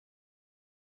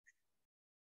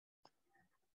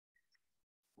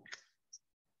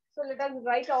So let us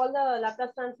write all the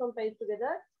Laplace transform pairs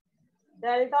together.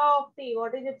 Delta of t,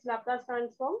 what is its Laplace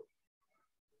transform?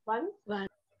 1. And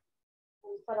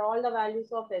for all the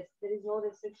values of s, there is no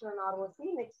restriction on ROC.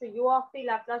 Next to u of t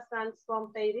Laplace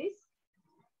transform pair is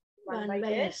 1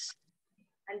 by s.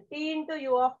 And t into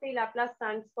u of t Laplace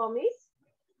transform is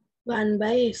 1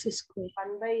 by s square.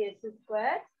 1 by s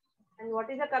square. And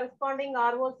what is the corresponding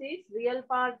ROC? Real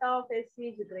part of s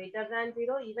is greater than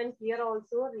 0. Even here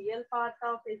also, real part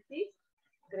of s is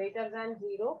greater than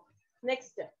 0.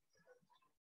 Next,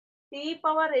 t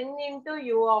power n into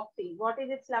u of t. What is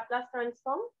its Laplace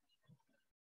transform?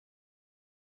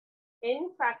 N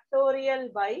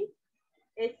factorial by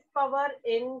s power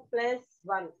n plus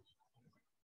 1.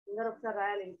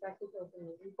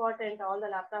 Important, all the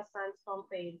Laplace transform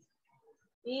pairs.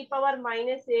 E power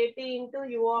minus at into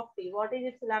u of t. What is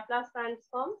its Laplace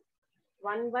transform?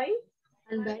 1 by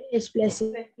s plus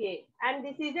a. And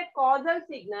this is a causal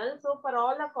signal. So for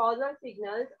all the causal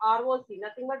signals, ROC,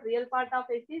 nothing but real part of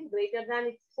s is greater than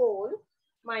its pole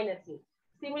minus e.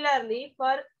 Similarly,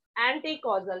 for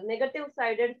anti-causal, negative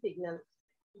sided signal,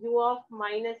 u of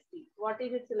minus t. What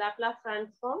is its Laplace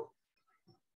transform?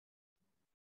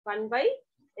 1 by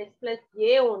s plus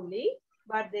a only.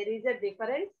 But there is a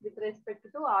difference with respect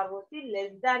to ROC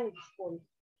less than its pole.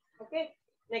 Okay.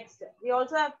 Next, we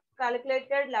also have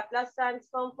calculated Laplace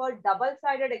transform for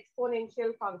double-sided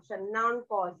exponential function,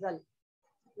 non-causal.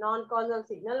 Non-causal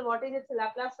signal. What is its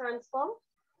Laplace transform?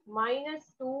 Minus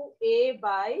 2a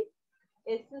by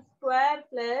s square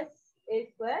plus a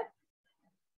square.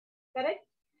 Correct?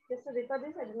 Just to refer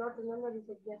this, I do not remember this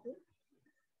exactly.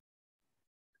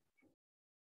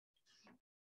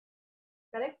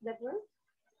 Correct? That one?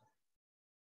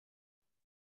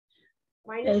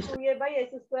 Minus 2a by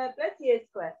s square plus a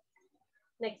square.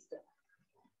 Next,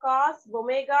 cos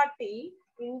omega t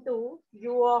into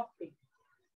u of t.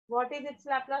 What is its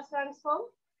Laplace transform?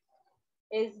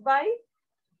 S by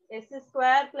s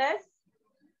square plus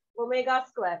omega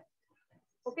square.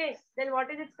 Okay, then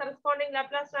what is its corresponding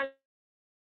Laplace transform?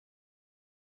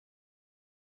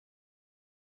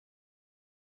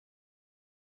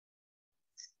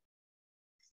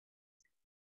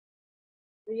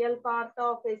 Real part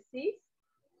of s is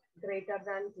greater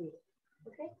than 0.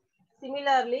 Okay.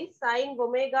 Similarly, sin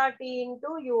omega t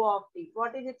into u of t.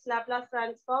 What is its Laplace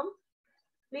transform?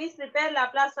 Please prepare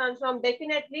Laplace transform.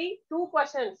 Definitely 2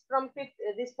 questions from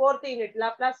this 4th unit.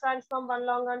 Laplace transform, 1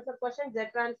 long answer question. Z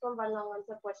transform, 1 long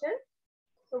answer question.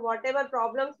 So whatever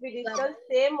problems we discussed,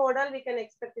 same model we can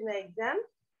expect in the exam.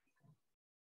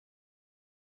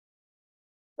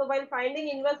 So while finding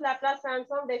inverse Laplace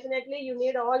transform, definitely you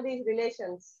need all these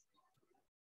relations.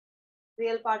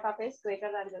 Real part of s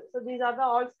greater than 0. So these are the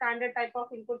all standard type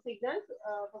of input signals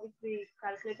for which we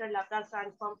calculated Laplace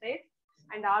transform pairs,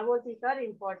 and ROCs are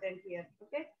important here.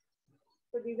 Okay.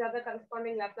 So these are the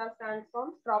corresponding Laplace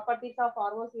transforms. Properties of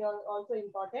ROC are also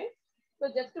important.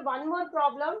 So just one more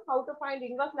problem, how to find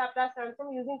inverse Laplace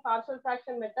transform using partial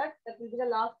fraction method. That will be the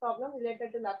last problem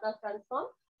related to Laplace transform.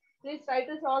 Please try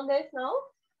to solve this now.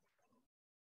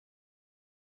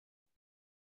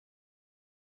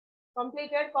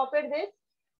 Completed, copied this.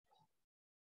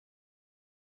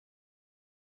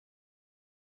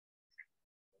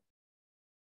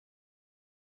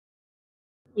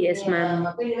 Yes, ma'am.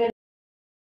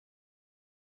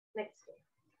 Next,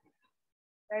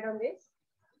 write on this.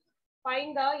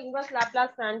 Find the inverse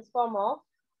Laplace transform of.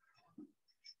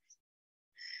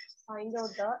 Find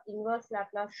out the inverse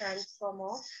Laplace transform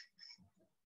of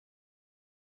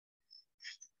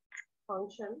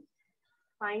function.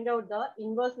 Find out the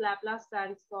inverse Laplace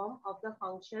transform of the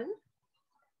function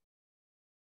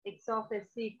x of s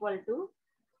equal to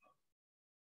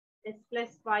s plus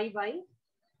 5 by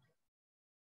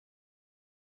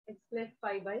s plus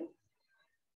 5 by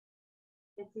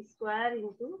s square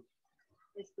into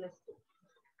s plus 2.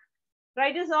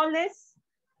 Try to solve this.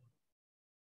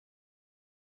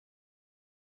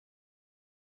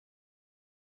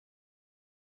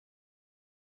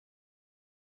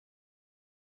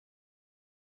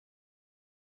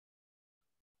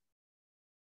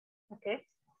 Okay.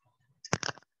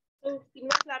 So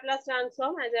inverse Laplace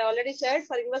transform, as I already said,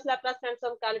 for inverse Laplace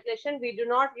transform calculation, we do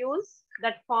not use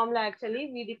that formula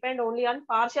actually. We depend only on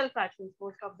partial fractions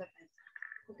most of the time.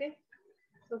 Okay.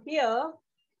 So here,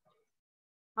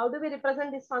 how do we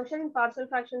represent this function in partial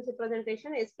fractions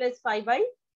representation? S plus 5 by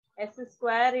s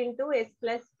square into s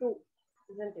plus 2,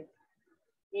 isn't it?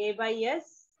 A by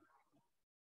s.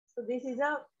 So this is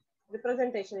a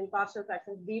representation in partial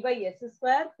fractions. B by s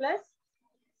square plus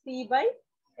c by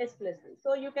s plus 2.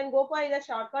 So you can go for either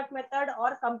shortcut method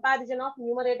or comparison of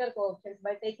numerator coefficients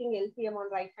by taking LCM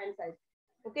on right hand side.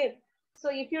 Okay. So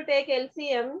if you take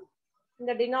LCM in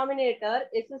the denominator,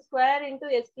 s square into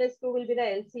s plus 2 will be the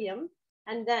LCM,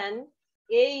 and then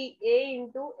a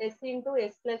into s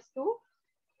plus 2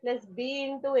 plus b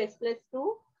into s plus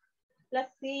 2 plus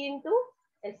c into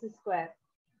s square.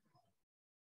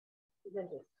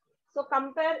 Isn't it? So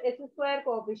compare s square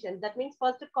coefficients. That means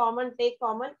first take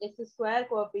common s square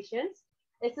coefficients.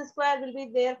 S square will be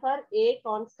there for a,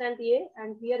 constant a,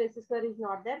 and here s square is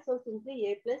not there. So simply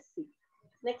a plus c.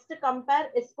 Next, compare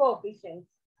s coefficients.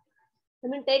 I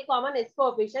mean, take common s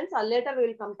coefficients, or later we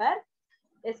will compare.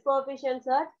 S coefficients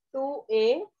are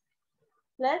 2a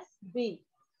plus b.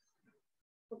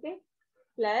 Okay,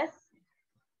 plus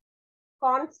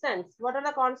constants. What are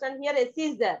the constants? Here s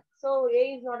is there. So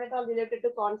a is not at all related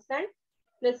to constant,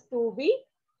 plus 2b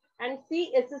and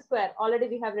c s square. Already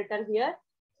we have written here.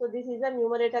 So this is a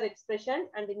numerator expression,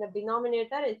 and in the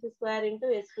denominator s square into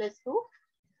s plus 2,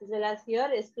 as well as here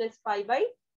s plus 5 by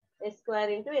s square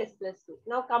into s plus 2.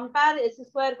 Now compare s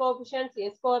square coefficients,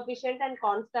 s coefficient and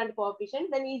constant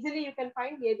coefficient. Then easily you can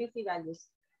find ABC values.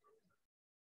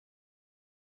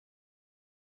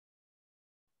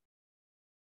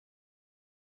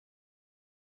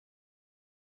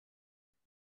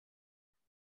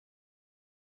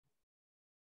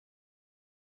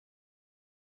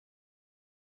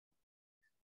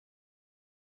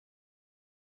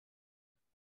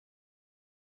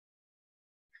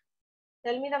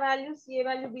 Tell me the values, A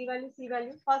value, B value, C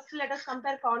value. First, let us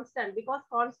compare constant, because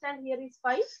constant here is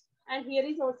 5 and here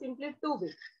is simply 2b.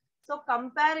 So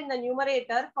compare in the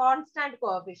numerator constant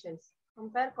coefficients.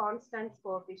 Compare constant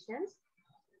coefficients.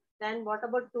 Then what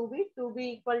about 2b? 2b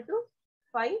equal to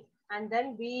 5 and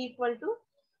then b equal to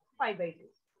 5 by 2.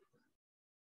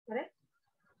 Correct?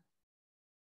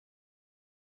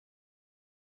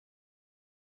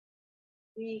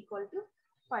 B equal to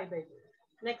 5 by 2.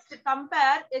 Next,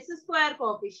 compare s square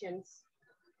coefficients.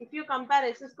 If you compare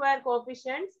s square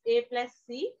coefficients, a plus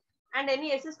c, and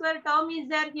any s square term is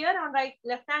there here on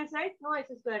left hand side, no s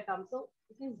square term, so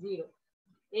it is 0.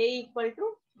 A equal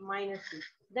to minus c.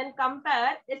 Then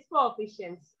compare s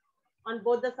coefficients on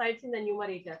both the sides in the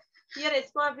numerator. Here s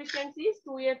coefficients is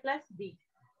 2a plus b.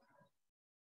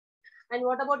 And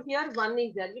what about here? 1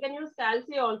 is there. We can use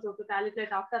calci also to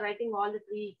calculate after writing all the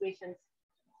 3 equations.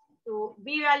 So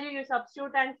b value you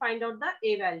substitute and find out the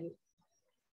a value.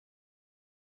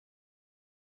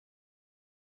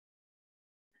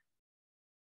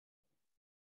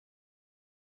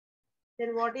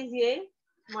 Then what is a?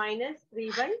 Minus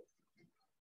 3 by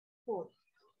 4.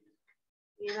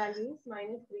 A value is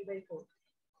minus 3 by 4.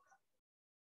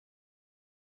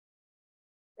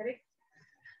 Correct?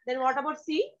 Then what about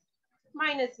c?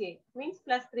 Minus a means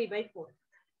plus 3 by 4.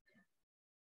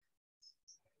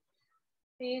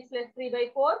 C is plus 3 by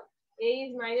 4. A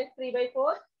is minus 3 by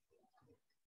 4.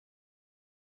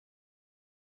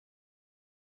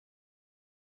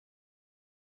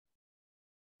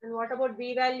 And what about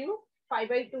b value? 5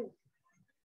 by 2.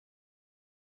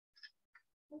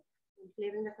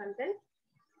 Clearing the content.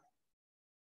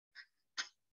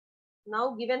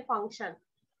 Now given function.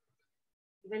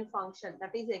 Given function,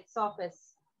 that is x of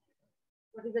s.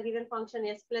 What is the given function?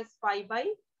 S plus 5 by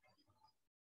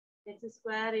s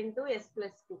square into s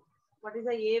plus 2. What is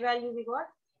the a value we got?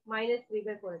 Minus 3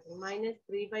 by 4. Minus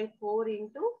 3 by 4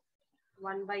 into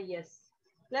 1 by s.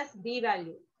 Plus b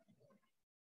value.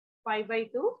 5 by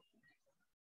 2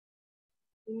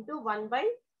 into 1 by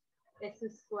s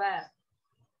square.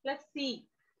 Plus c.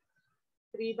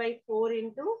 3 by 4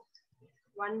 into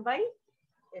 1 by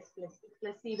s plus 2.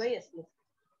 Plus c by s plus 2.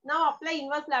 Now apply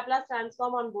inverse Laplace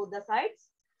transform on both the sides.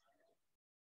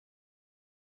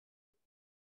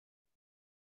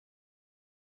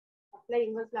 Apply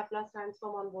inverse Laplace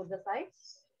transform on both the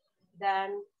sides.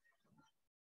 Then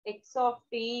x of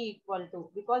t equal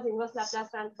to, because inverse Laplace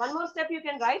transform, one more step you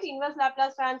can write inverse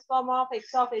Laplace transform of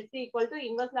x of s equal to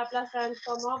inverse Laplace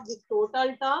transform of the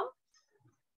total term.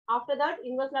 After that,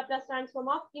 inverse Laplace transform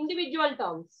of individual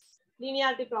terms.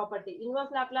 Linearity property. Inverse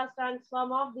Laplace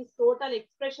transform of this total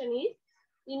expression is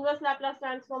inverse Laplace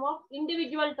transform of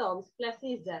individual terms. Plus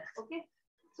is there. Okay.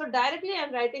 So directly I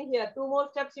am writing here. 2 more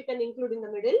steps you can include in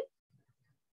the middle.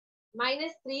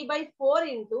 Minus 3 by 4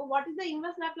 into, what is the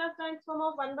inverse Laplace transform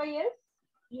of 1 by s?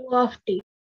 U of t.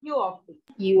 U of t.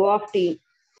 U of t.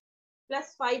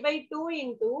 Plus 5 by 2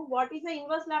 into, what is the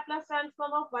inverse Laplace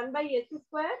transform of 1 by s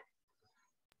square?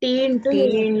 T into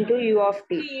T U. into U of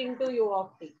t. T into U of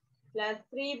t. Plus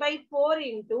 3 by 4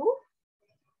 into,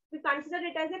 we consider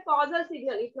it as a causal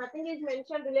signal. If nothing is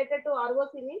mentioned related to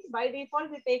ROC means, by default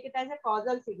we take it as a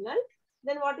causal signal.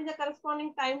 Then what is the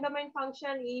corresponding time domain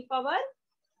function? E power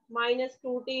minus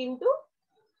 2t into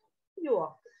U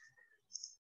of t.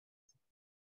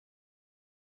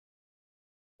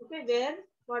 Okay, where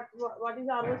what is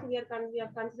the ROC we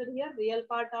have considered here? Real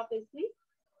part of SC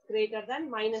greater than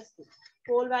 -2.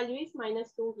 Whole value is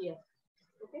 -2 here.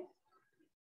 Okay.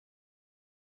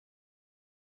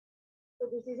 So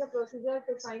this is a procedure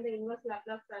to find the inverse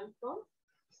Laplace transform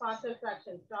partial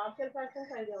fractions. Partial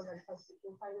fractions I know that first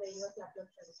to find the inverse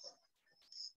Laplace transform.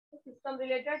 System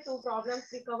related 2 problems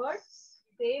we covered.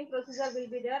 Same procedure will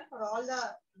be there for all the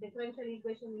differential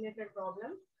equation related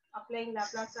problems. Applying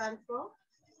Laplace transform,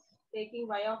 taking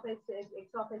y of s,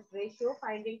 x of s ratio,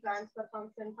 finding transfer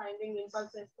function, finding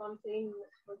impulse response, same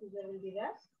procedure will be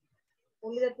there.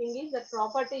 Only the thing is that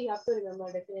property you have to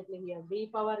remember definitely here. D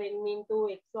power n into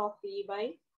x of t by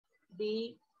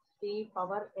d t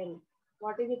power n.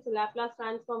 What is its Laplace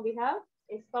transform? We have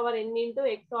s power n into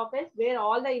x of s, where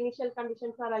all the initial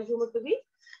conditions are assumed to be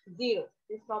 0.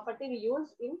 This property we use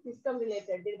in system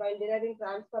related while deriving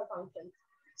transfer functions.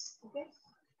 Okay.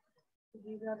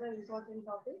 These are the important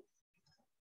topics.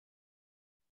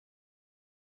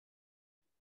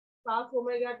 Cos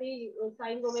omega t,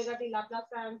 sin omega t Laplace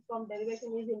transform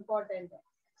derivation is important.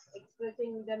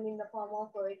 Expressing them in the form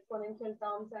of exponential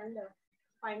terms and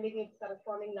finding its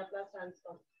corresponding Laplace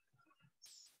transform.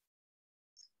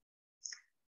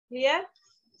 Clear?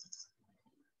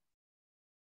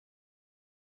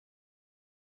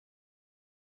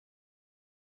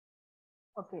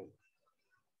 Okay.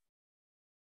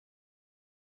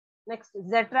 Next,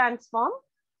 Z transform.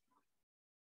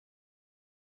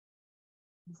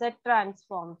 Z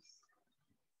transforms.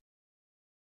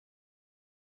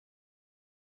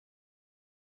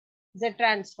 Z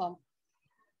transform.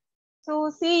 So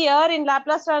see here in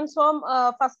Laplace transform,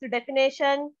 first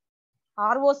definition,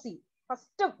 ROC. First,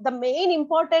 the main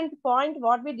important point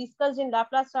what we discussed in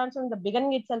Laplace transform in the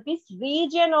beginning itself is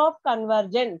region of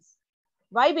convergence.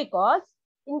 Why? Because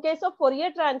in case of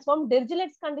Fourier transform,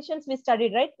 Dirichlet's conditions we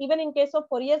studied, right? Even in case of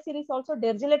Fourier series also,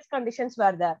 Dirichlet's conditions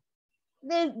were there.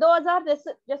 Those are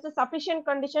just sufficient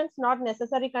conditions, not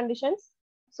necessary conditions.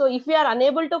 So if we are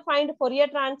unable to find Fourier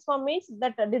transform, means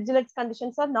that Dirichlet's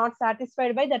conditions are not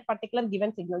satisfied by that particular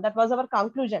given signal. That was our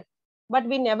conclusion. But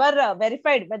we never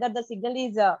verified whether the signal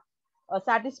is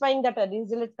satisfying that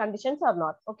Dirichlet's conditions or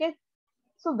not. Okay.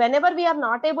 So whenever we are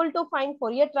not able to find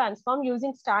Fourier transform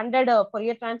using standard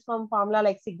Fourier transform formula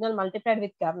like signal multiplied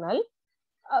with kernel,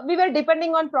 we were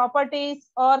depending on properties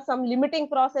or some limiting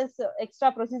process,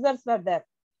 extra procedures were there.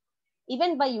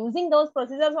 Even by using those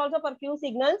procedures also for few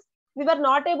signals, we were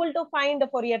not able to find the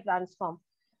Fourier transform.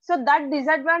 So that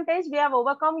disadvantage we have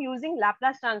overcome using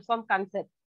Laplace transform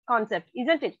concept,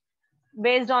 isn't it?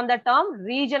 Based on the term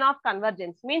region of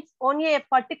convergence, means only a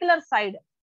particular side.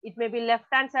 It may be left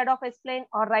hand side of S-plane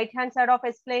or right hand side of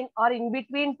S-plane or in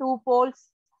between 2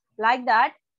 poles. Like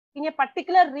that, in a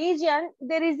particular region,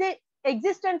 there is a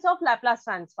existence of Laplace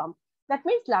transform. That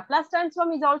means Laplace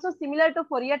transform is also similar to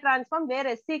Fourier transform where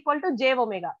S equal to j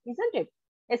omega, isn't it?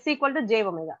 S equal to j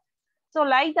omega. So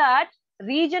like that,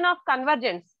 region of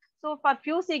convergence. So for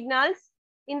few signals,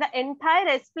 in the entire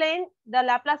S-plane, the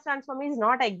Laplace transform is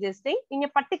not existing. In a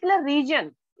particular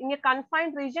region, in a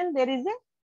confined region, there is a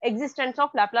existence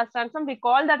of Laplace transform. We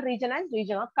call that region as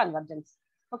region of convergence.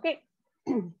 Okay.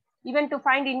 Even to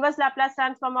find inverse Laplace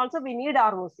transform also, we need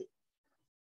ROC.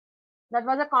 That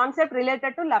was a concept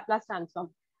related to Laplace transform.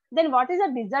 Then what is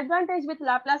the disadvantage with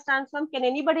Laplace transform? Can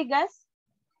anybody guess?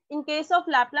 In case of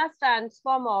Laplace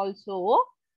transform also,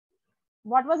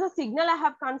 what was the signal I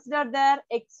have considered there?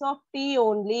 X of t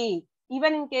only.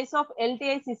 Even in case of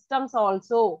LTI systems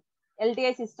also,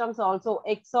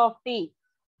 X of t,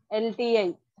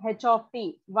 LTI, H of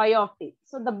t, Y of t.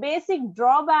 So the basic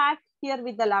drawback here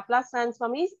with the Laplace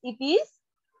transform is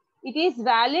it is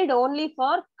valid only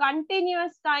for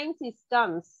continuous time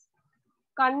systems.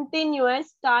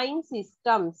 Continuous time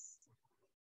systems.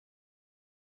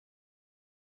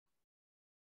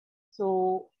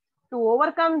 So to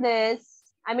overcome this,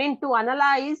 I mean to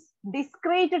analyze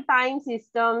discrete time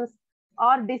systems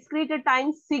or discrete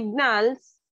time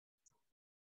signals,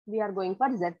 we are going for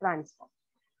Z transform.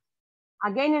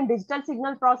 Again, in digital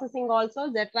signal processing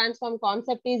also, Z transform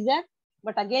concept is there.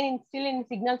 But again, still in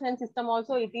signal and system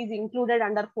also, it is included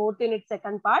under 4th unit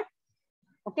second part.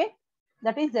 Okay,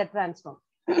 that is Z transform.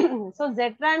 So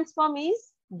Z transform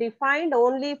is defined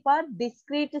only for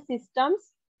discrete systems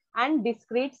and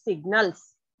discrete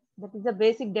signals. That is the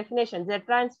basic definition. Z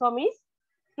transform is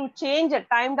to change a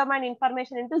time domain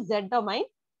information into Z domain,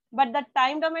 but the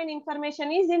time domain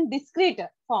information is in discrete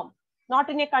form, not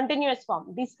in a continuous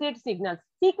form. Discrete signals,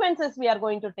 sequences we are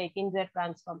going to take in Z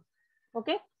transform.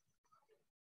 Okay.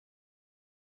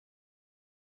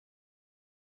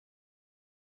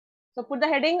 So put the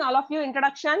heading, all of you,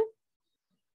 introduction.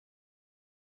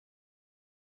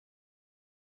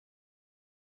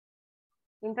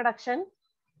 Introduction.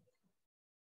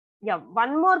 Yeah,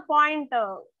 one more point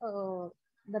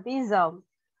that is,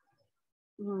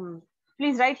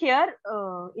 please write here,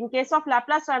 in case of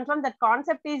Laplace transform, that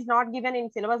concept is not given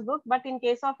in syllabus book, but in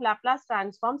case of Laplace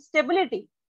transform, stability.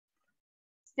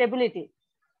 Stability.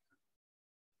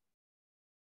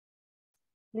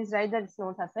 Please write that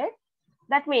note aside.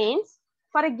 That means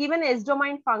for a given S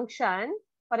domain function,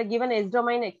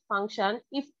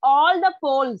 if all the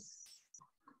poles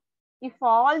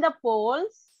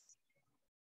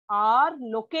are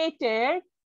located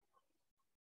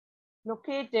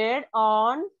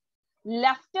on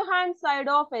left hand side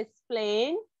of S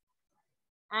plane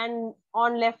and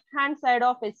on left hand side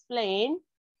of S plane,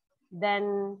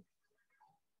 then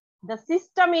the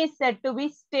system is said to be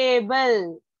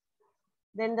stable.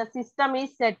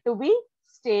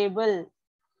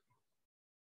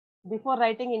 Before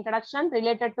writing introduction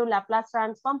related to Laplace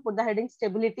transform, put the heading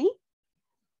stability.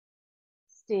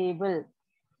 Stable.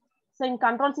 So in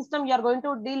control system, you are going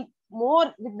to deal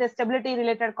more with the stability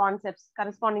related concepts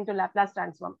corresponding to Laplace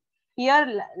transform.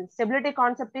 Here, stability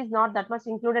concept is not that much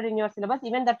included in your syllabus.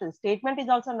 Even that statement is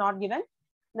also not given.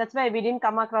 That's why we didn't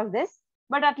come across this.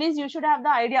 But at least you should have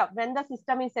the idea when the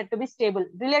system is said to be stable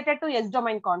related to S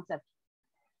domain concept.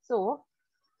 So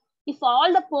if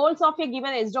all the poles of a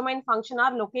given S domain function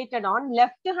are located on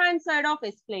left hand side of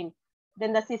S plane,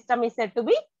 then the system is said to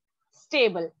be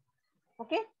stable.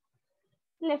 Okay.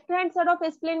 Left hand side of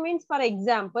S plane means, for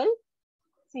example,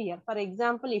 see here, for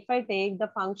example, if I take the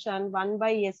function 1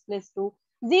 by S plus 2,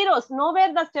 zeros,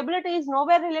 nowhere the stability is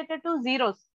nowhere related to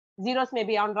zeros. Zeros may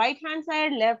be on right hand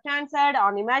side, left hand side,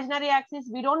 on imaginary axis.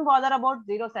 We don't bother about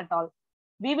zeros at all.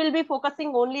 We will be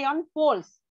focusing only on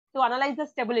poles to analyze the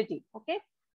stability. Okay.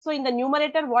 So in the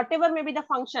numerator, whatever may be the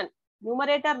function,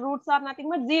 numerator roots are nothing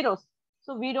but zeros.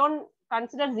 So we don't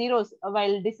consider zeros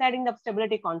while deciding the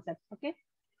stability concept. Okay.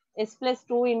 S plus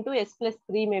 2 into S plus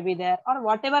 3 may be there, or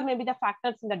whatever may be the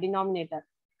factors in the denominator.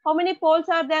 How many poles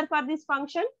are there for this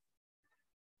function?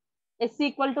 S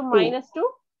equal to minus 2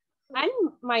 and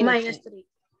minus 3.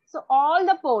 So all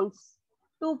the poles,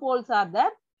 2 poles are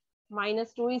there.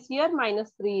 Minus 2 is here,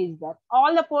 minus 3 is there.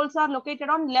 All the poles are located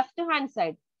on left hand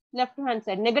side,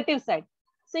 negative side.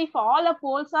 So if all the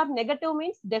poles are negative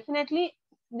means definitely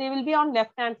they will be on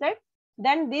left hand side.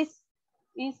 Then this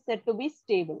is said to be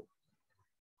stable.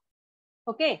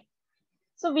 Okay.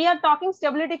 So we are talking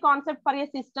stability concept for a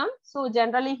system. So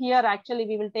generally here actually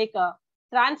we will take a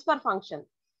transfer function.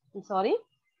 I'm sorry.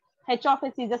 H of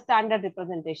S is a standard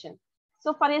representation.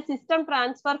 So for a system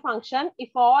transfer function, if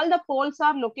all the poles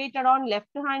are located on left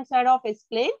hand side of S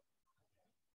plane,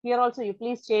 here also you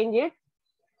please change it,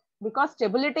 because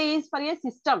stability is for a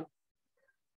system.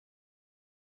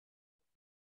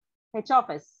 H of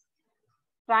S,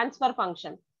 transfer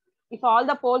function. If all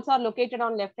the poles are located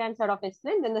on left hand side of S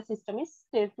plane, then the system is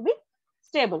said to be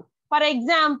stable. For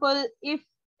example, if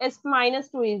S minus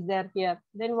 2 is there here,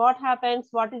 then what happens?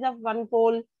 What is the one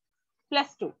pole?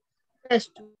 Plus 2. Plus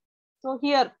 2. So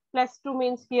here plus 2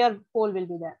 means here pole will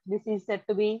be there. This is said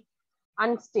to be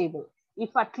unstable. If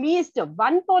at least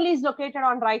one pole is located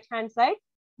on right hand side,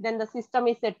 then the system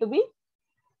is said to be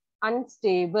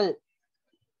unstable.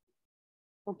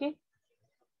 Okay.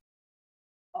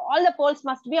 All the poles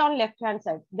must be on left hand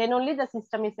side. Then only the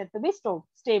system is said to be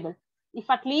stable. If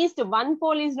at least one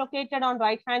pole is located on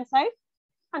right hand side,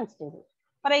 unstable.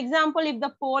 For example, if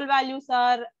the pole values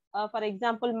are, for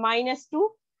example, minus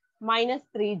 2, minus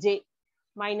 3j,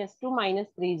 minus 2, minus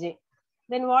 3j.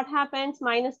 Then what happens?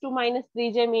 Minus 2, minus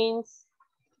 3j means,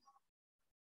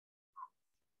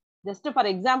 just for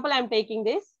example, I am taking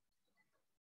this.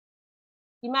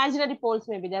 Imaginary poles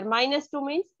may be there. Minus 2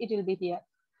 means it will be here.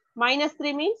 Minus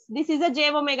 3 means this is a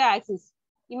j omega axis,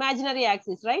 imaginary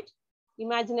axis, right?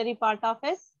 Imaginary part of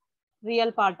S,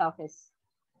 real part of S.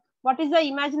 What is the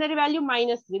imaginary value?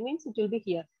 Minus 3 means it will be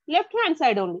here. Left hand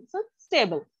side only, so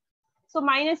stable. So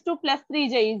minus 2 plus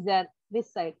 3j is there,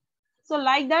 this side. So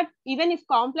like that, even if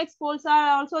complex poles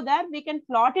are also there, we can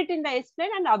plot it in the S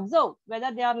plane and observe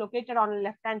whether they are located on the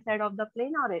left hand side of the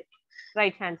plane or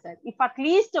right hand side. If at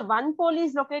least one pole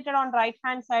is located on right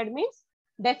hand side means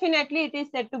definitely it is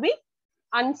said to be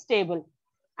unstable.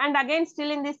 And again,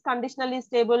 still in this conditionally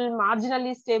stable,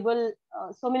 marginally stable,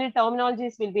 so many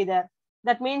terminologies will be there.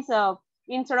 That means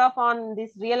instead of on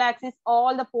this real axis,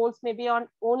 all the poles may be on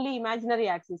only imaginary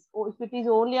axis. Or if it is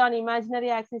only on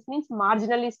imaginary axis means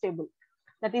marginally stable.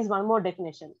 That is one more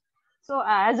definition. So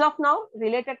as of now,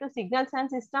 related to signals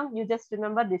and system, you just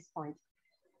remember this point.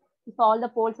 If all the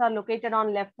poles are located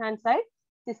on left hand side,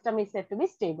 system is said to be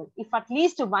stable. If at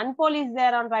least one pole is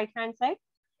there on right hand side,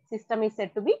 system is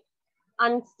said to be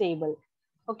unstable.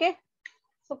 Okay.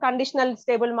 So conditional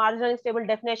stable, marginally stable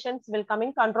definitions will come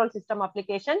in control system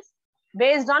applications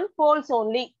based on poles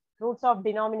only, roots of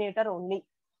denominator only.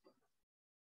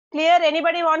 Clear?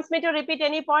 Anybody wants me to repeat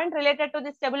any point related to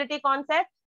the stability concept?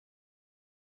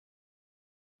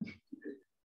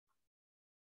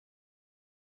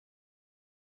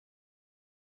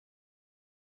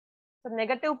 So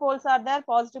negative poles are there,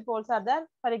 positive poles are there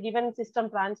for a given system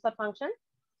transfer function.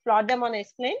 Plot them on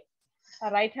S-plane.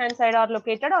 Right hand side are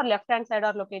located or left hand side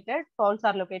are located, poles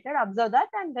are located. Observe that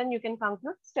and then you can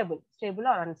conclude stable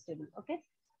or unstable. Okay.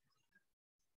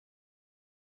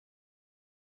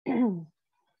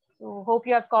 So hope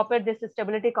you have copied this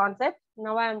stability concept.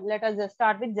 Now let us just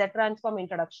start with Z transform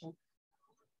introduction.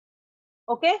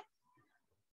 Okay.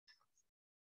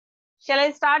 Shall I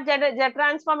start Z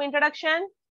transform introduction?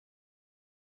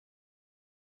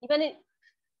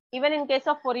 Even in case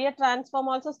of Fourier transform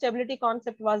also stability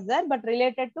concept was there, but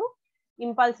related to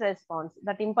impulse response.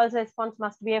 That impulse response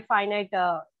must be a finite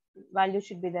value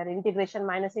should be there. Integration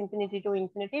minus infinity to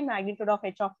infinity, magnitude of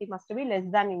h of t must be less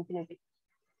than infinity.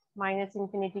 Minus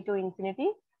infinity to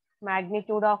infinity,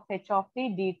 magnitude of h of t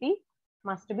dt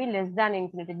must be less than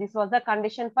infinity. This was the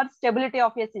condition for stability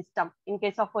of a system in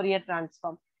case of Fourier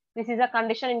transform. This is a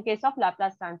condition in case of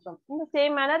Laplace transform. In the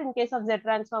same manner, in case of Z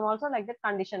transform also, like that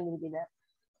condition will be there.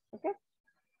 Okay.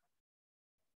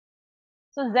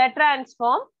 So Z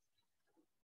transform,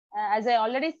 as I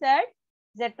already said,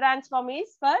 Z transform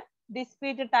is for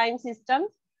discrete time systems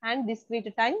and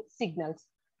discrete time signals.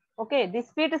 Okay,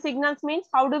 discrete signals means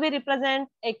how do we represent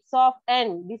x of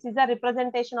n? This is a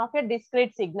representation of a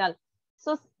discrete signal.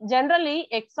 So generally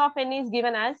x of n is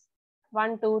given as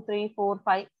 1, 2, 3, 4,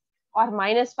 5 or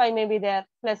 -5 may be there,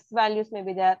 plus values may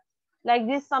be there. Like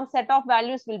this, some set of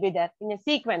values will be there in a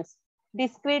sequence.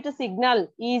 Discrete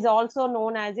signal is also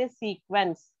known as a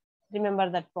sequence. Remember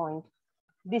that point.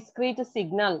 Discrete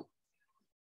signal.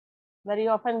 Very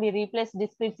often we replace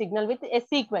discrete signal with a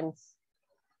sequence.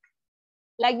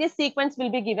 Like this sequence will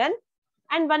be given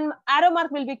and one arrow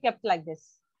mark will be kept like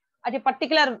this. At a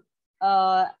particular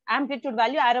amplitude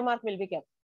value, arrow mark will be kept.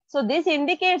 So this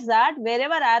indicates that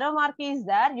wherever arrow mark is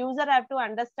there, user have to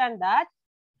understand that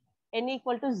n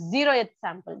equal to 0th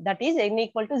sample. That is n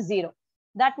equal to 0.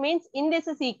 That means in this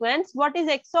sequence, what is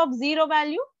x of 0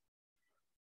 value?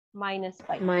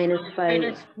 -5.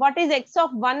 -5. What is x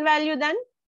of 1 value then?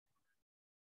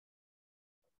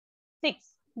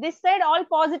 6. This side all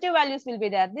positive values will be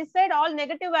there. This side all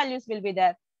negative values will be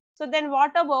there. So then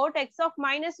what about x of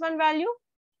 -1 value?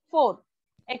 4.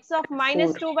 X of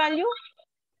 -2 value?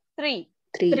 3.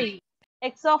 3.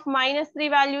 X of -3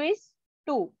 value is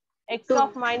 2. X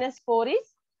of -4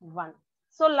 is 1.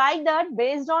 So like that,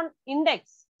 based on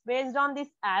index, based on this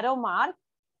arrow mark,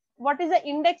 what is the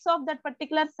index of that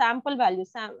particular sample value,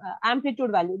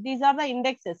 amplitude value? These are the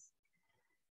indexes,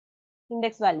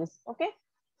 index values. Okay.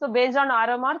 So based on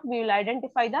arrow mark, we will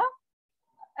identify the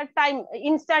time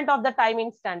instant of the time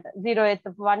instant, 0th,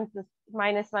 1,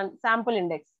 -1 sample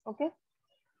index. Okay.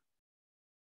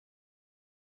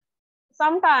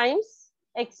 Sometimes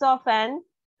x of n,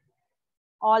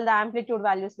 all the amplitude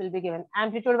values will be given.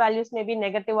 Amplitude values may be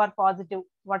negative or positive,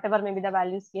 whatever may be the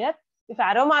values here. If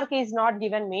arrow mark is not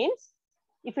given means,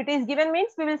 if it is given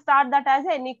means, we will start that as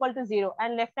n equal to 0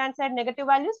 and left hand side negative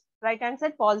values, right hand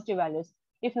side positive values.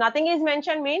 If nothing is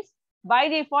mentioned means, by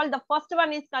default, the first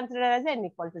one is considered as n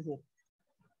equal to 0.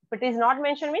 If it is not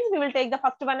mentioned means, we will take the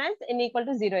first one as n equal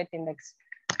to 0th index.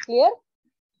 Clear?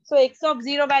 So x of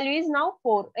 0 value is now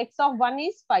 4. X of 1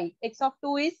 is 5. X of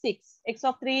 2 is 6. X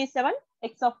of 3 is 7.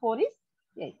 X of 4 is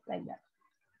 8. Like that.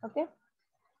 Okay.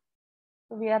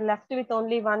 So we are left with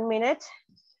only 1 minute.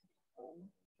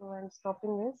 So I'm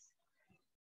stopping this.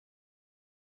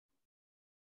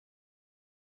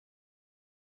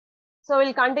 So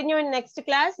we'll continue in next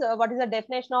class. What is the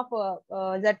definition of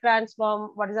Z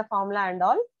transform? What is the formula and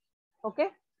all? Okay.